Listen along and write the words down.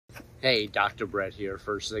Hey, Dr. Brett here.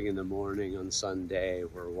 First thing in the morning on Sunday,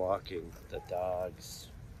 we're walking the dogs,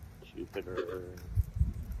 Jupiter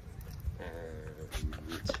and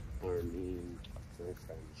Armin, my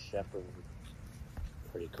friend Shepherd.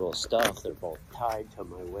 Pretty cool stuff. They're both tied to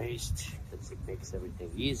my waist because it makes everything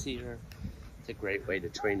easier. It's a great way to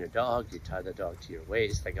train a dog. You tie the dog to your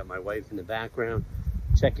waist. I got my wife in the background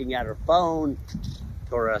checking out her phone.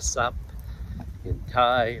 Tore us up in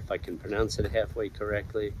Thai, if I can pronounce it halfway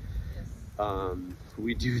correctly.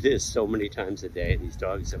 We do this so many times a day. These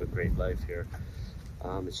dogs have a great life here.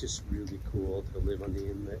 It's just really cool to live on the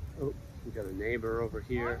inlet. Oh, we got a neighbor over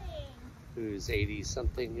here who's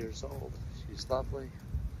 80-something years old. She's lovely.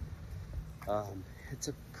 It's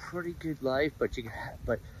a pretty good life,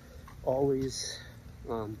 but always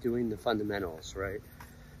doing the fundamentals, right?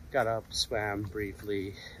 Got up, swam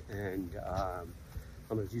briefly, and I'm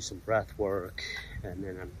gonna do some breath work, and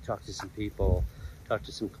then I'm talk to some people, talk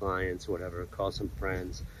to some clients, whatever, call some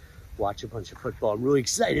friends, watch a bunch of football. I'm really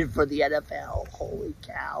excited for the NFL. Holy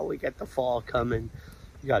cow, we got the fall coming.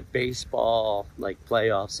 You got baseball, like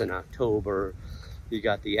playoffs in October. You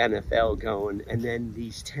got the NFL going, and then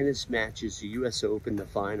these tennis matches, the US Open, the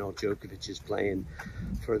final. Djokovic is playing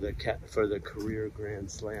for the career Grand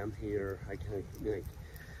Slam here. I kind of like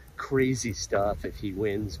crazy stuff if he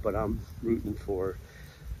wins, but I'm rooting for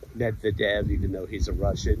Medvedev, even though he's a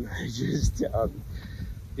Russian. I just,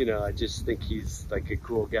 I just think he's like a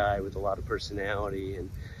cool guy with a lot of personality. And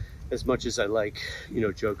as much as I like,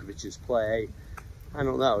 Djokovic's play, I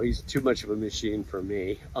don't know, he's too much of a machine for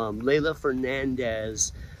me. Leylah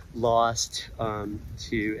Fernandez lost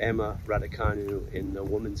to Emma Raducanu in the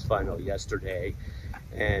women's final yesterday.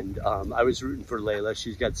 And I was rooting for Leylah.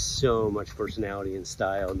 She's got so much personality and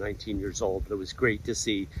style, 19 years old. But it was great to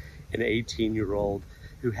see an 18-year-old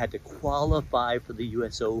who had to qualify for the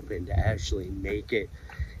US Open to actually make it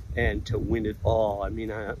and to win it all. I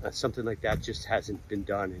mean, something like that just hasn't been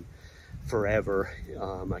done in forever.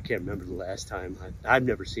 I can't remember the last time. I've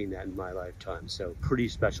never seen that in my lifetime. So pretty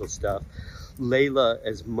special stuff. Leylah,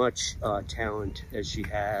 as much talent as she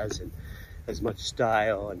has, and as much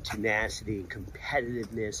style and tenacity and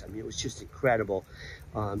competitiveness. I mean, it was just incredible.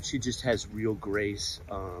 She just has real grace.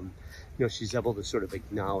 She's able to sort of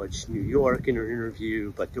acknowledge New York in her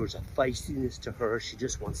interview, but there was a feistiness to her. She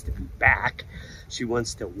just wants to be back. She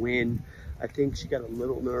wants to win. I think she got a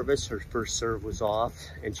little nervous. Her first serve was off,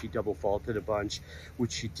 and she double faulted a bunch,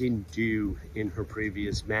 which she didn't do in her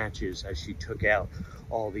previous matches as she took out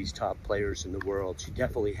all these top players in the world. She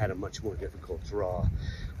definitely had a much more difficult draw.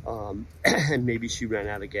 And maybe she ran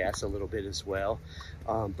out of gas a little bit as well.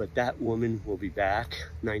 But that woman will be back,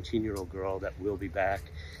 19-year-old girl that will be back.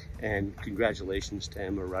 And congratulations to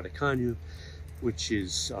Emma Raducanu, which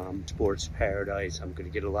is sports paradise. I'm going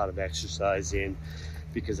to get a lot of exercise in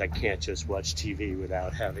because I can't just watch TV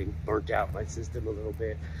without having burnt out my system a little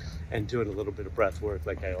bit and doing a little bit of breath work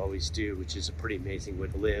like I always do, which is a pretty amazing way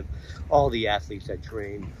to live. All the athletes I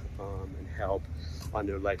train and help on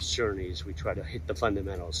their life's journeys, we try to hit the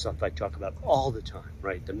fundamentals, stuff I talk about all the time,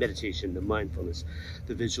 right? The meditation, the mindfulness,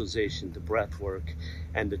 the visualization, the breath work,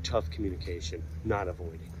 and the tough communication, not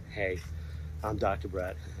avoiding. Hey, I'm Dr.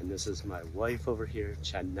 Brett, and this is my wife over here,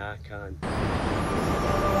 Chanakan.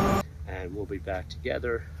 And we'll be back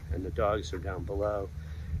together, and the dogs are down below.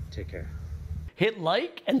 Take care. Hit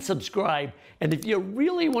like and subscribe, and if you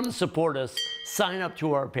really want to support us, sign up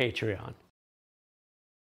to our Patreon.